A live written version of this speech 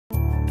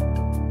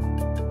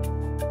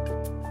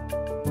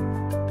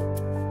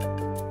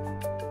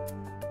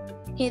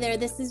Hey there,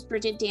 this is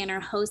Bridget Danner,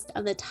 host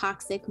of the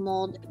Toxic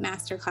Mold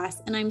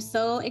Masterclass, and I'm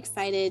so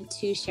excited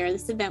to share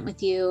this event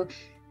with you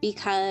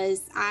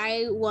because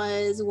I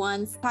was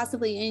once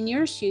possibly in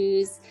your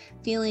shoes,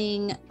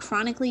 feeling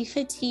chronically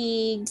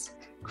fatigued,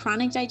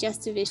 chronic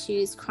digestive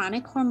issues,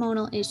 chronic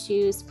hormonal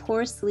issues,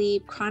 poor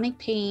sleep, chronic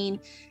pain,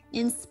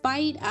 in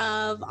spite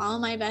of all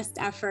my best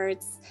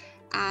efforts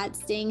at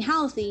staying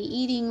healthy,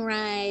 eating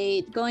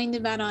right, going to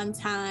bed on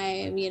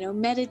time,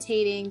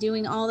 meditating,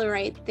 doing all the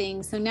right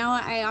things. So now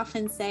I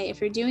often say,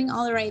 if you're doing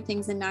all the right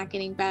things and not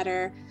getting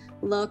better,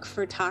 look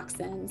for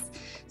toxins.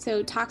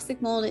 So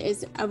toxic mold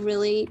is a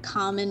really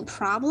common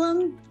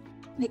problem.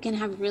 It can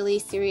have really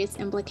serious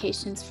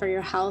implications for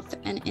your health.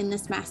 And in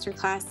this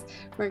masterclass,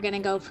 we're going to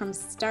go from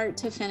start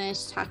to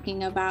finish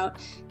talking about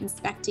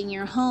inspecting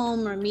your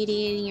home,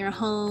 remediating your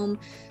home,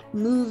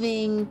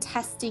 moving,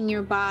 testing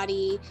your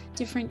body,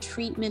 different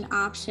treatment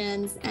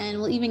options, and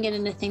we'll even get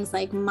into things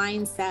like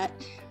mindset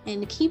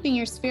and keeping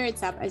your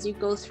spirits up as you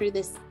go through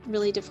this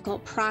really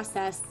difficult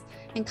process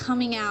and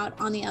coming out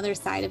on the other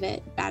side of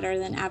it better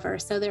than ever.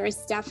 So there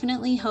is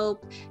definitely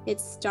hope. It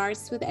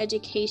starts with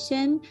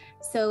education.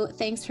 So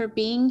thanks for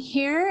being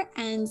here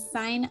and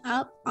sign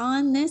up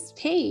on this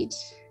page.